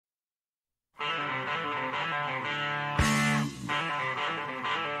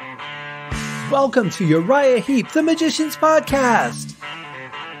Welcome to Uriah Heep, the Magician's Podcast.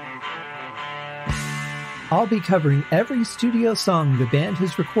 I'll be covering every studio song the band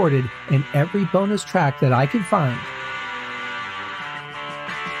has recorded and every bonus track that I can find.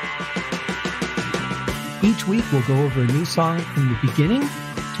 Each week we'll go over a new song from the beginning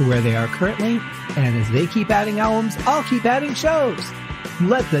to where they are currently, and as they keep adding albums, I'll keep adding shows.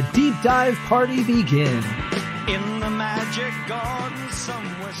 Let the deep dive party begin. In the magic garden,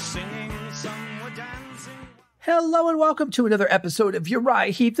 some were singing, some were dancing. Hello and welcome to another episode of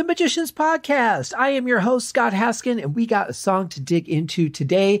Uriah Heep, the Magician's Podcast. I am your host, Scott Haskin, and we got a song to dig into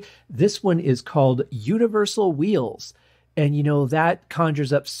today. This one is called Universal Wheels. And, you know, that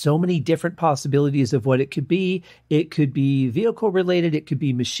conjures up so many different possibilities of what it could be. It could be vehicle related. It could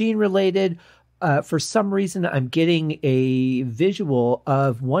be machine related. For some reason, I'm getting a visual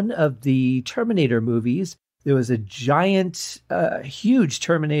of one of the Terminator movies. There was a giant, huge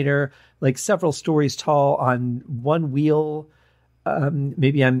Terminator, like several stories tall on one wheel.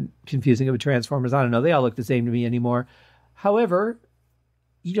 Maybe I'm confusing it with Transformers. I don't know. They all look the same to me anymore. However,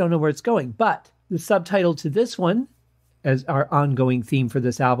 you don't know where it's going. But the subtitle to this one, as our ongoing theme for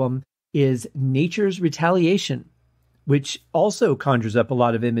this album, is Nature's Retaliation, which also conjures up a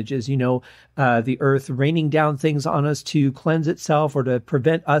lot of images. You know, the earth raining down things on us to cleanse itself or to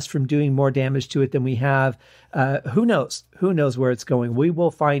prevent us from doing more damage to it than we have. Who knows? Who knows where it's going? We will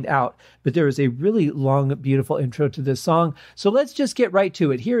find out. But there is a really long, beautiful intro to this song. So let's just get right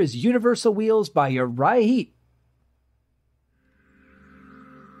to it. Here is Universal Wheels by Uriah Heep.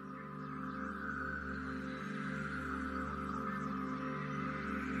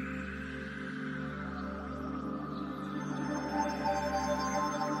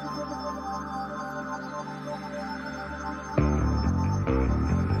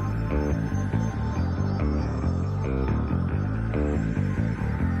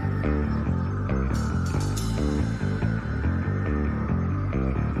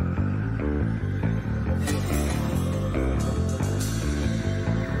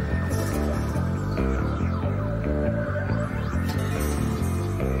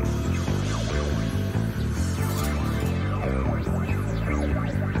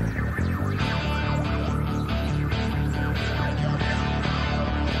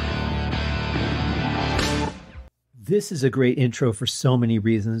 This is a great intro for so many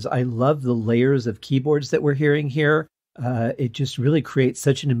reasons. I love the layers of keyboards that we're hearing here. It just really creates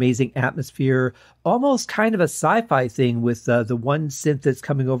such an amazing atmosphere, almost kind of a sci-fi thing with the one synth that's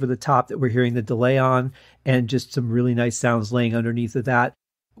coming over the top that we're hearing the delay on, and just some really nice sounds laying underneath of that.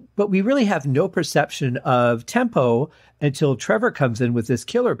 But we really have no perception of tempo until Trevor comes in with this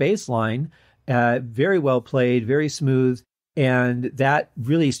killer bass line. Very well played, very smooth. And that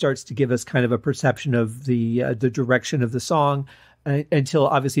really starts to give us kind of a perception of the direction of the song until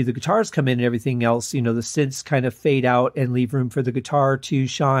obviously the guitars come in and everything else, you know, the synths kind of fade out and leave room for the guitar to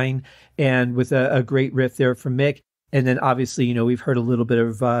shine, and with a great riff there from Mick. And then obviously, you know, we've heard a little bit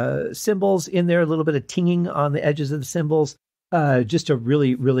of cymbals in there, a little bit of tinging on the edges of the cymbals. Just a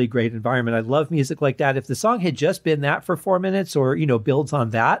really, really great environment. I love music like that. If the song had just been that for 4 minutes or, you know, builds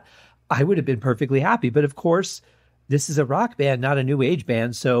on that, I would have been perfectly happy. But of course, this is a rock band, not a new age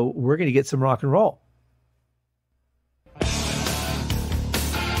band, so we're going to get some rock and roll.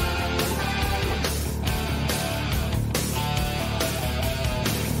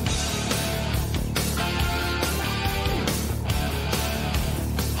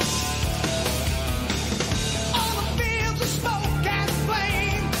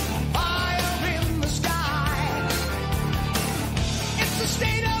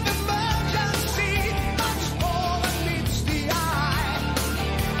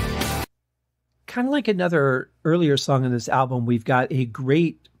 Kind of like another earlier song in this album, we've got a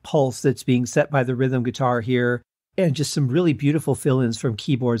great pulse that's being set by the rhythm guitar here, and just some really beautiful fill-ins from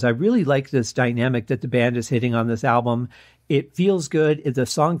keyboards. I really like this dynamic that the band is hitting on this album. It feels good. The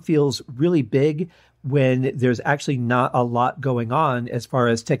song feels really big when there's actually not a lot going on as far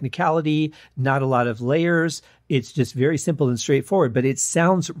as technicality, not a lot of layers. It's just very simple and straightforward, but it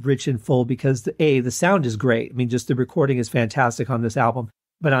sounds rich and full because the sound is great. I mean, just the recording is fantastic on this album.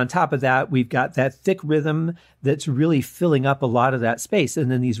 But on top of that, we've got that thick rhythm that's really filling up a lot of that space. And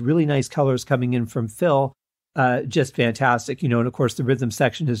then these really nice colors coming in from Phil, just fantastic. You know, and of course, the rhythm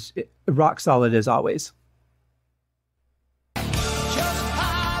section is rock solid as always.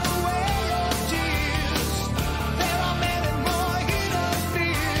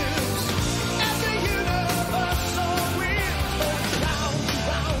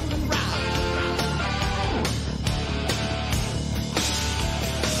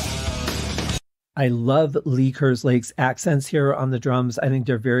 I love Lee Kerslake's accents here on the drums. I think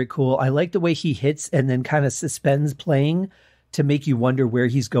they're very cool. I like the way he hits and then kind of suspends playing to make you wonder where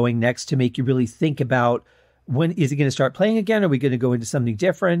he's going next, to make you really think about, when is he going to start playing again? Are we going to go into something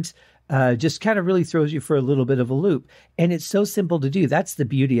different? Just kind of really throws you for a little bit of a loop. And it's so simple to do. That's the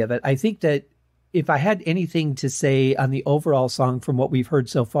beauty of it. I think that if I had anything to say on the overall song from what we've heard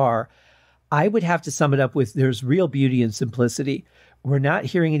so far, I would have to sum it up with, there's real beauty and simplicity. We're not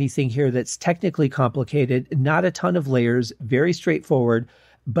hearing anything here that's technically complicated, not a ton of layers, very straightforward,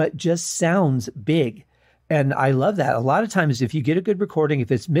 but just sounds big. And I love that. A lot of times, if you get a good recording, if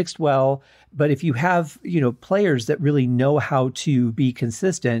it's mixed well, but if you have, players that really know how to be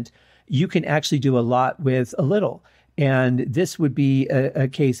consistent, you can actually do a lot with a little. And this would be a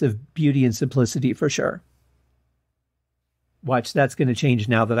case of beauty and simplicity for sure. Watch, that's going to change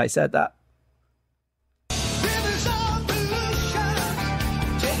now that I said that.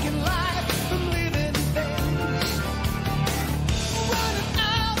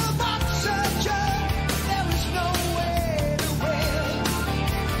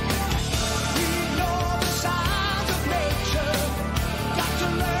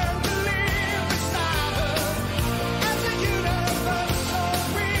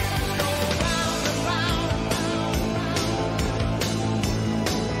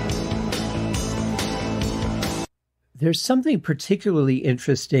 There's something particularly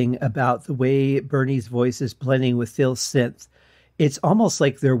interesting about the way Bernie's voice is blending with Phil's synth. It's almost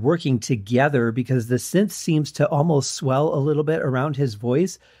like they're working together because the synth seems to almost swell a little bit around his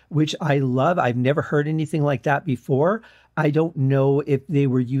voice, which I love. I've never heard anything like that before. I don't know if they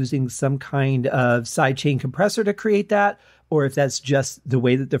were using some kind of sidechain compressor to create that, or if that's just the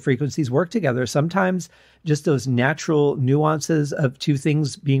way that the frequencies work together. Sometimes just those natural nuances of two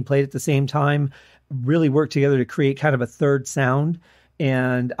things being played at the same time really work together to create kind of a third sound.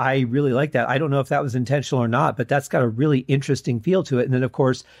 And I really like that. I don't know if that was intentional or not, but that's got a really interesting feel to it. And then, of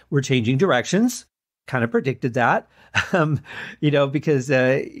course, we're changing directions. Kind of predicted that, because,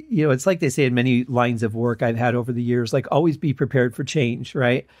 it's like they say in many lines of work I've had over the years, like always be prepared for change,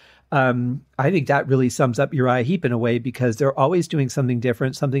 right? I think that really sums up Uriah Heep in a way, because they're always doing something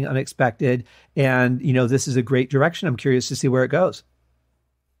different, something unexpected. And, this is a great direction. I'm curious to see where it goes.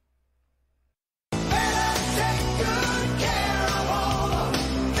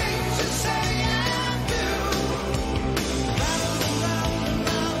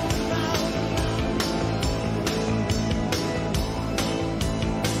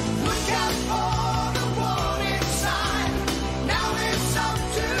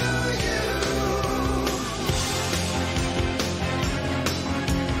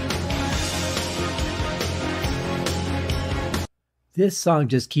 This song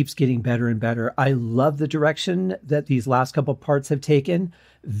just keeps getting better and better. I love the direction that these last couple parts have taken.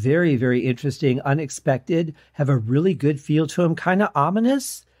 Very, very interesting, unexpected, have a really good feel to them, kind of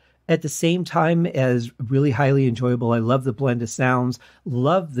ominous at the same time as really highly enjoyable. I love the blend of sounds,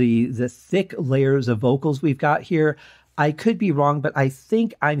 love the thick layers of vocals we've got here. I could be wrong, but I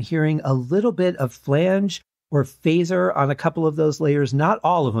think I'm hearing a little bit of flange or phaser on a couple of those layers, not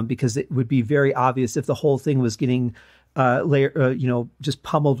all of them, because it would be very obvious if the whole thing was getting just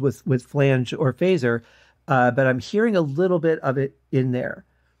pummeled with flange or phaser. But I'm hearing a little bit of it in there.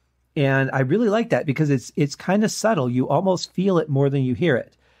 And I really like that because it's kind of subtle. You almost feel it more than you hear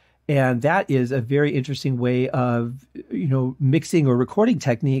it. And that is a very interesting way of, mixing or recording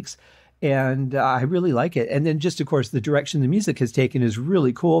techniques. And I really like it. And then just, of course, the direction the music has taken is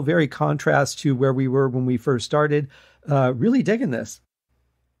really cool. Very contrast to where we were when we first started. Really digging this.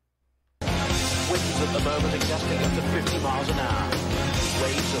 Winds at the moment are gusting up to 50 miles an hour.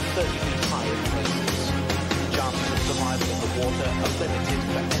 Waves are 30 feet high in places. Chances of survival in the water are limited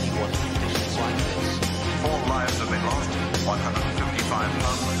for anyone in conditions like this. 4 lives have been lost, 155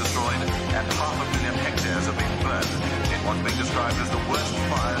 homes destroyed, and 500,000 hectares have been burned in what's been described as the worst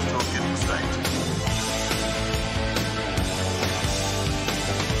fires to have hit the state.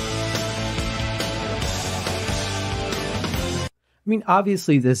 I mean,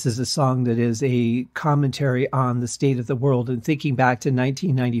 obviously, this is a song that is a commentary on the state of the world. And thinking back to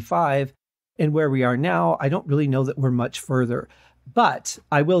 1995 and where we are now, I don't really know that we're much further. But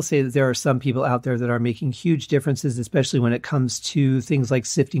I will say that there are some people out there that are making huge differences, especially when it comes to things like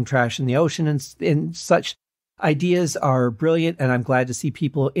sifting trash in the ocean and such. Ideas are brilliant, and I'm glad to see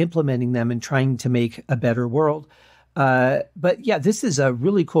people implementing them and trying to make a better world. But yeah, this is a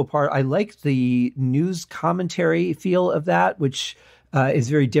really cool part. I like the news commentary feel of that, which is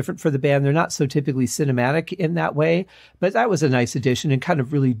very different for the band. They're not so typically cinematic in that way, but that was a nice addition and kind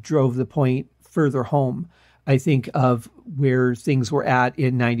of really drove the point further home. I think of where things were at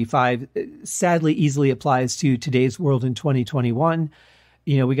in 95, sadly easily applies to today's world in 2021.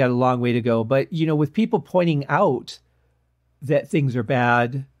 We got a long way to go. But, with people pointing out that things are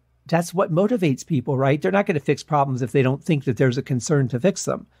bad, that's what motivates people, right? They're not going to fix problems if they don't think that there's a concern to fix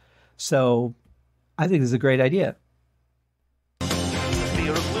them. So I think this is a great idea. The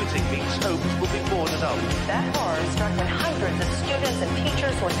fear of looting means homes will be boarded up. That horror struck when hundreds of students and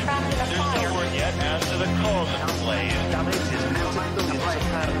teachers were trapped in a fire. Yet as to the cause of the blaze. Damage is multi-millions of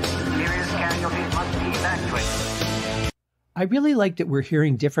pounds. Serious casualties must be evacuated. I really like that we're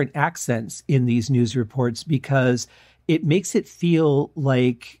hearing different accents in these news reports because it makes it feel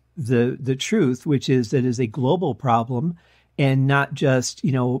like the truth, which is that it is a global problem and not just,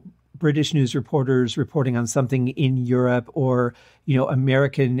 British news reporters reporting on something in Europe or,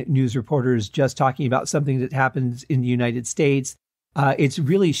 American news reporters just talking about something that happens in the United States. It's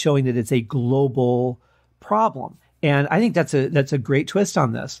really showing that it's a global problem. And I think that's a great twist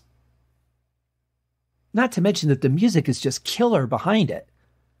on this. Not to mention that the music is just killer behind it.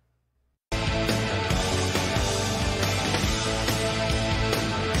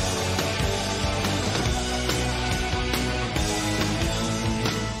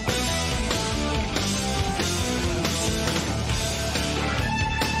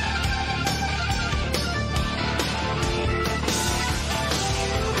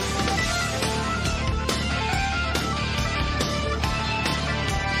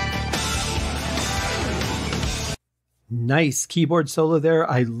 Nice keyboard solo there.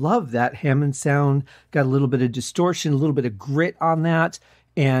 I love that Hammond sound. Got a little bit of distortion, a little bit of grit on that,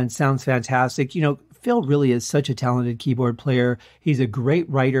 and sounds fantastic. Phil really is such a talented keyboard player. He's a great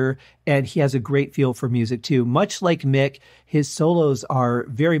writer, and he has a great feel for music too. Much like Mick, his solos are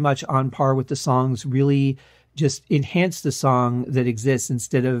very much on par with the songs, really just enhance the song that exists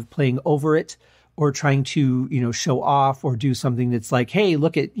instead of playing over it or trying to, show off or do something that's like, hey,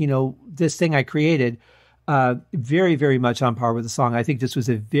 look at, this thing I created. Very, very much on par with the song. I think this was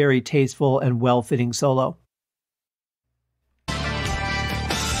a very tasteful and well-fitting solo.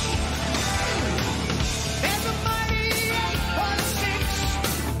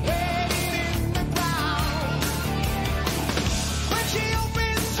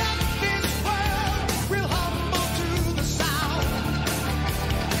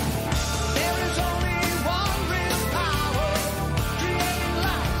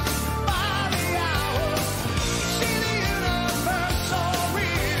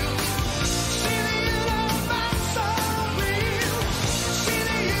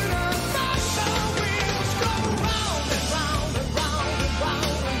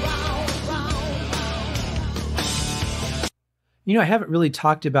 I haven't really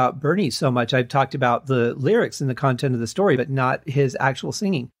talked about Bernie so much. I've talked about the lyrics and the content of the story, but not his actual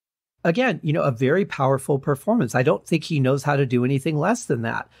singing. Again, a very powerful performance. I don't think he knows how to do anything less than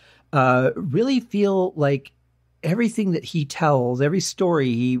that. Really feel like everything that he tells, every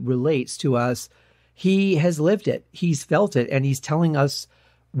story he relates to us, he has lived it. He's felt it, and he's telling us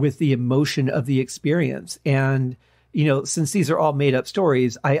with the emotion of the experience. And since these are all made up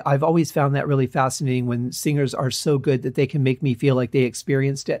stories, I've always found that really fascinating when singers are so good that they can make me feel like they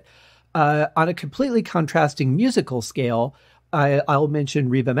experienced it. On a completely contrasting musical scale, I'll mention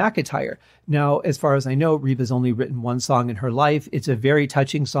Reba McEntire. Now, as far as I know, Reba's only written one song in her life. It's a very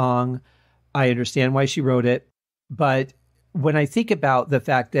touching song. I understand why she wrote it. But when I think about the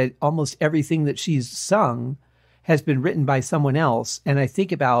fact that almost everything that she's sung has been written by someone else, and I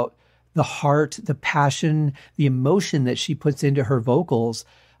think about the heart, the passion, the emotion that she puts into her vocals,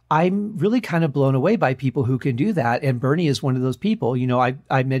 I'm really kind of blown away by people who can do that. And Bernie is one of those people.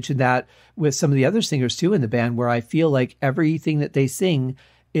 I mentioned that with some of the other singers too in the band, where I feel like everything that they sing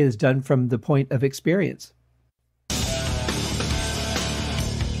is done from the point of experience.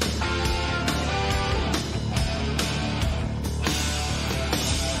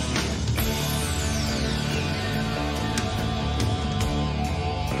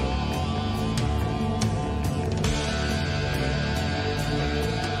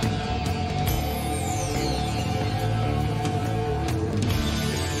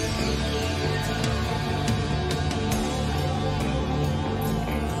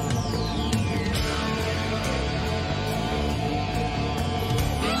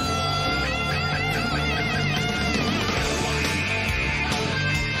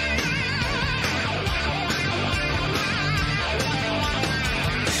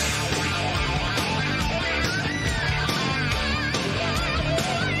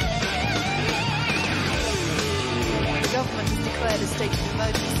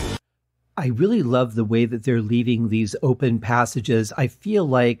 I really love the way that they're leaving these open passages. I feel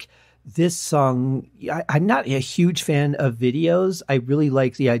like this song, I'm not a huge fan of videos. I really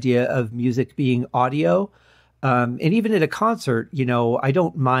like the idea of music being audio. And even at a concert, I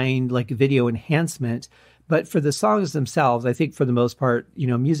don't mind like video enhancement, but for the songs themselves, I think for the most part,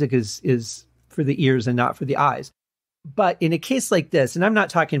 music is for the ears and not for the eyes. But in a case like this, and I'm not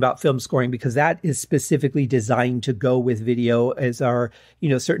talking about film scoring because that is specifically designed to go with video, as are,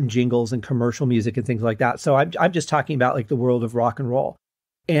 certain jingles and commercial music and things like that. So I'm just talking about like the world of rock and roll.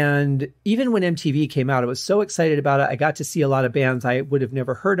 And even when MTV came out, I was so excited about it. I got to see a lot of bands I would have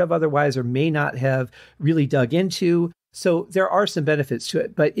never heard of otherwise, or may not have really dug into. So there are some benefits to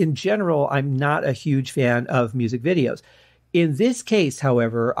it. But in general, I'm not a huge fan of music videos. In this case,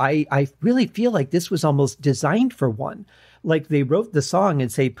 however, I really feel like this was almost designed for one. Like they wrote the song and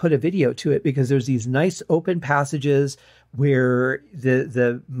say, put a video to it, because there's these nice open passages where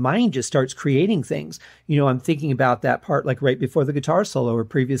the mind just starts creating things. I'm thinking about that part like right before the guitar solo, or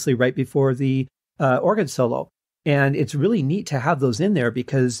previously right before the organ solo. And it's really neat to have those in there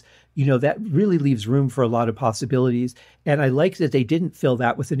because, that really leaves room for a lot of possibilities. And I like that they didn't fill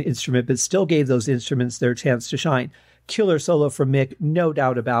that with an instrument, but still gave those instruments their chance to shine. Killer solo from Mick, no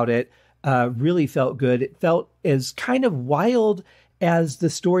doubt about it. Really felt good. It felt as kind of wild as the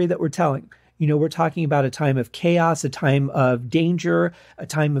story that we're telling. We're talking about a time of chaos, a time of danger, a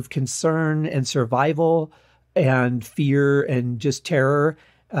time of concern and survival and fear and just terror.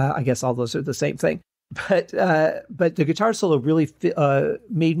 I guess all those are the same thing. But the guitar solo really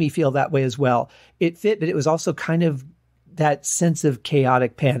made me feel that way as well. It fit, but it was also kind of that sense of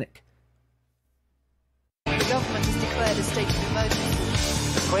chaotic panic. The government has declared a state of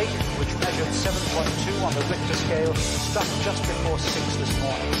emergency. The quake, which measured 7.2 on the Richter scale, struck just before 6 this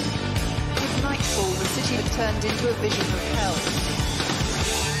morning. With nightfall, the city had turned into a vision of hell.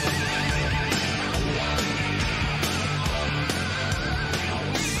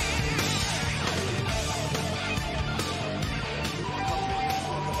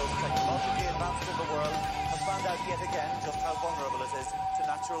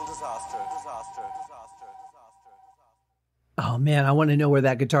 Oh man, I want to know where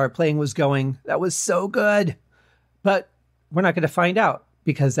that guitar playing was going. That was so good. But we're not going to find out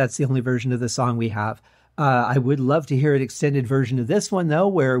because that's the only version of the song we have. I would love to hear an extended version of this one, though,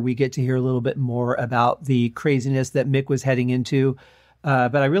 where we get to hear a little bit more about the craziness that Mick was heading into.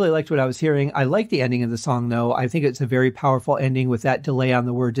 But I really liked what I was hearing. I like the ending of the song, though. I think it's a very powerful ending with that delay on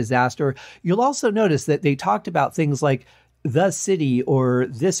the word disaster. You'll also notice that they talked about things like the city or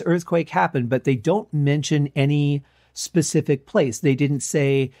this earthquake happened, but they don't mention any specific place. They didn't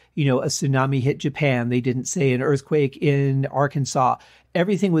say, a tsunami hit Japan. They didn't say an earthquake in Arkansas.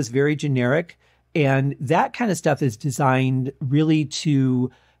 Everything was very generic. And that kind of stuff is designed really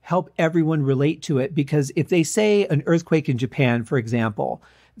to help everyone relate to it. Because if they say an earthquake in Japan, for example,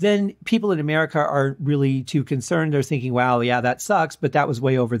 then people in America aren't really too concerned. They're thinking, wow, yeah, that sucks, but that was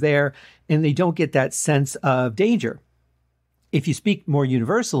way over there. And they don't get that sense of danger. If you speak more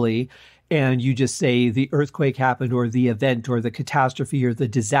universally and you just say the earthquake happened or the event or the catastrophe or the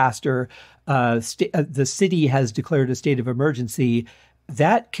disaster, the city has declared a state of emergency,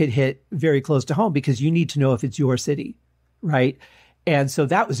 that could hit very close to home because you need to know if it's your city, right? And so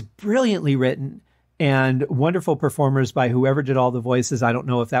that was brilliantly written and wonderful performers by whoever did all the voices. I don't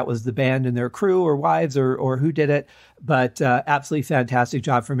know if that was the band and their crew or wives or who did it, but absolutely fantastic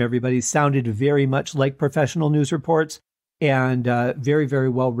job from everybody. Sounded very much like professional news reports. And very, very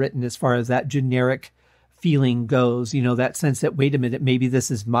well written as far as that generic feeling goes, that sense that, wait a minute, maybe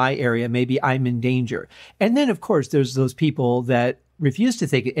this is my area, maybe I'm in danger. And then, of course, there's those people that refuse to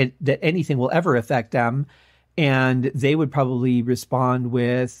think that anything will ever affect them. And they would probably respond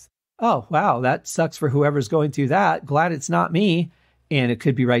with, oh, wow, that sucks for whoever's going through that. Glad it's not me. And it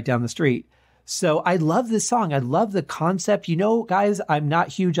could be right down the street. So I love this song. I love the concept. Guys, I'm not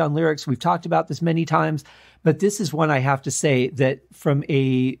huge on lyrics. We've talked about this many times. But this is one I have to say that from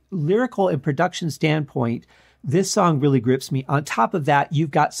a lyrical and production standpoint, this song really grips me. On top of that,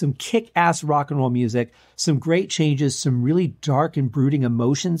 you've got some kick-ass rock and roll music, some great changes, some really dark and brooding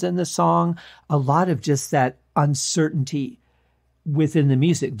emotions in the song, a lot of just that uncertainty within the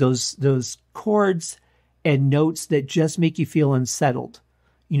music, those chords and notes that just make you feel unsettled.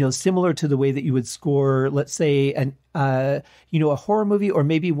 Similar to the way that you would score, let's say, a horror movie or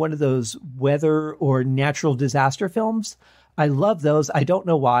maybe one of those weather or natural disaster films. I love those. I don't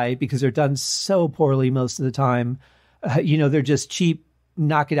know why, because they're done so poorly most of the time. They're just cheap,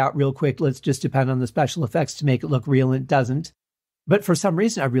 knock it out real quick. Let's just depend on the special effects to make it look real, and it doesn't. But for some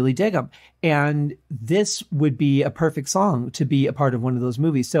reason, I really dig them. And this would be a perfect song to be a part of one of those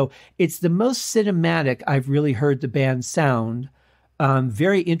movies. So it's the most cinematic I've really heard the band sound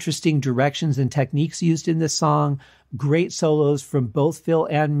Very interesting directions and techniques used in this song. Great solos from both Phil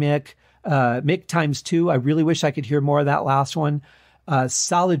and Mick. Mick ×2. I really wish I could hear more of that last one.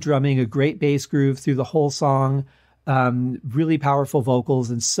 Solid drumming, a great bass groove through the whole song. Really powerful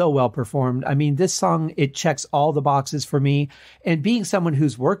vocals and so well performed. I mean, this song, it checks all the boxes for me. And being someone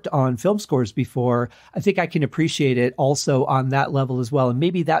who's worked on film scores before, I think I can appreciate it also on that level as well. And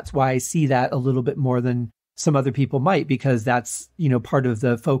maybe that's why I see that a little bit more than some other people might, because that's, part of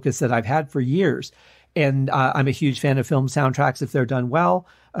the focus that I've had for years. And I'm a huge fan of film soundtracks if they're done well.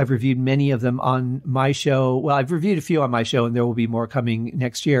 I've reviewed many of them on my show. Well, I've reviewed a few on my show, and there will be more coming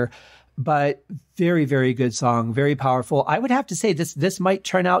next year. But very, very good song, very powerful. I would have to say this might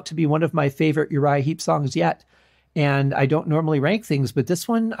turn out to be one of my favorite Uriah Heep songs yet. And I don't normally rank things, but this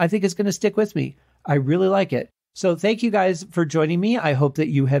one I think is going to stick with me. I really like it. So thank you guys for joining me. I hope that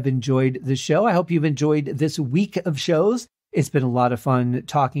you have enjoyed the show. I hope you've enjoyed this week of shows. It's been a lot of fun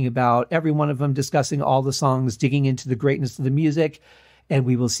talking about every one of them, discussing all the songs, digging into the greatness of the music. And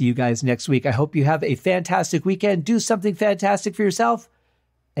we will see you guys next week. I hope you have a fantastic weekend. Do something fantastic for yourself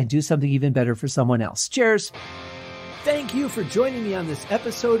and do something even better for someone else. Cheers. Thank you for joining me on this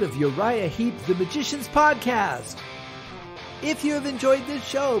episode of Uriah Heep, the Magicians Podcast. If you have enjoyed this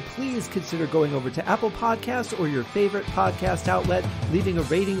show, please consider going over to Apple Podcasts or your favorite podcast outlet, leaving a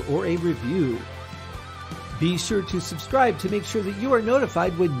rating or a review. Be sure to subscribe to make sure that you are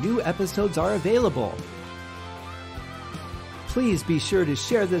notified when new episodes are available. Please be sure to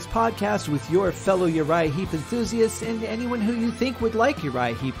share this podcast with your fellow Uriah Heep enthusiasts and anyone who you think would like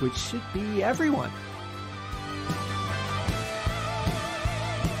Uriah Heep, which should be everyone.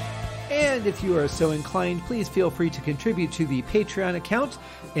 And if you are so inclined, please feel free to contribute to the Patreon account.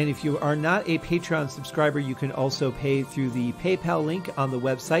 And if you are not a Patreon subscriber, you can also pay through the PayPal link on the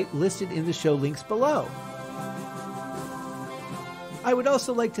website listed in the show links below. I would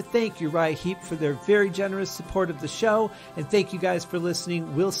also like to thank Uriah Heep for their very generous support of the show, and thank you guys for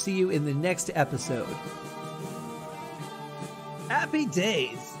listening. We'll see you in the next episode. Happy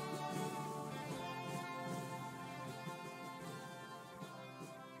days!